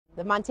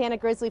The Montana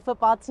Grizzly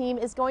football team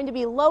is going to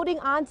be loading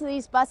onto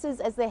these buses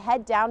as they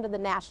head down to the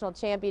national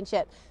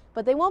championship.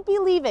 But they won't be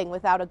leaving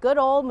without a good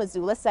old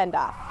Missoula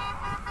send-off.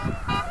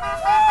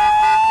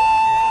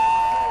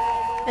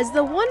 As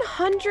the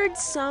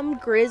 100-some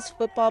Grizz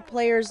football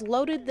players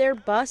loaded their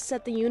bus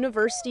at the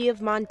University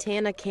of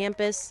Montana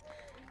campus,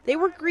 they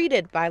were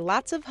greeted by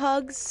lots of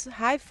hugs,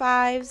 high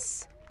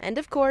fives, and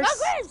of course,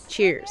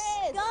 cheers.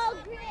 Go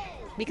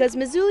Grizz! Because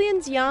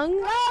Missoulians young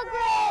Go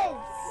Grizz!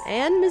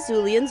 and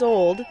Missoulians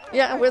old,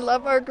 Yeah, we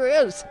love our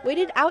Grizz.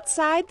 waited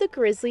outside the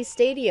Grizzly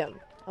Stadium,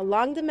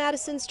 along the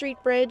Madison Street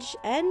Bridge,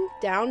 and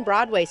down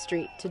Broadway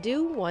Street to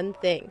do one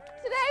thing.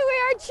 Today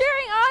we are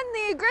cheering on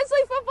the Grizzly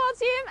football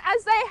team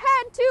as they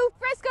head to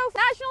Frisco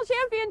National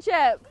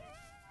Championship.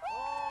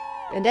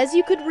 And as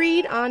you could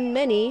read on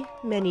many,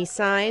 many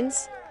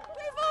signs,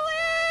 We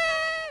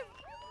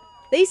believe!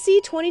 they see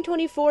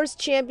 2024's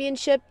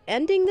championship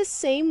ending the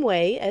same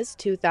way as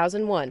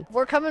 2001.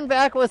 We're coming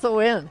back with a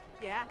win.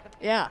 Yeah.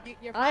 Yeah.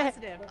 You're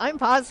positive. I'm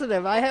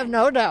positive. I have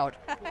no doubt.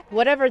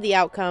 Whatever the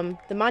outcome,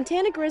 the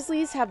Montana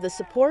Grizzlies have the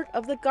support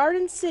of the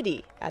Garden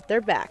City at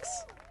their backs.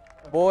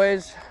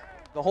 Boys,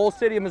 the whole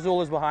city of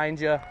Missoula is behind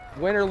you.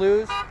 Win or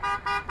lose,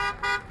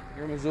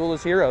 you're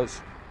Missoula's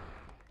heroes.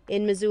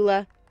 In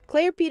Missoula,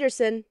 Claire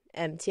Peterson,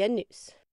 MTN News.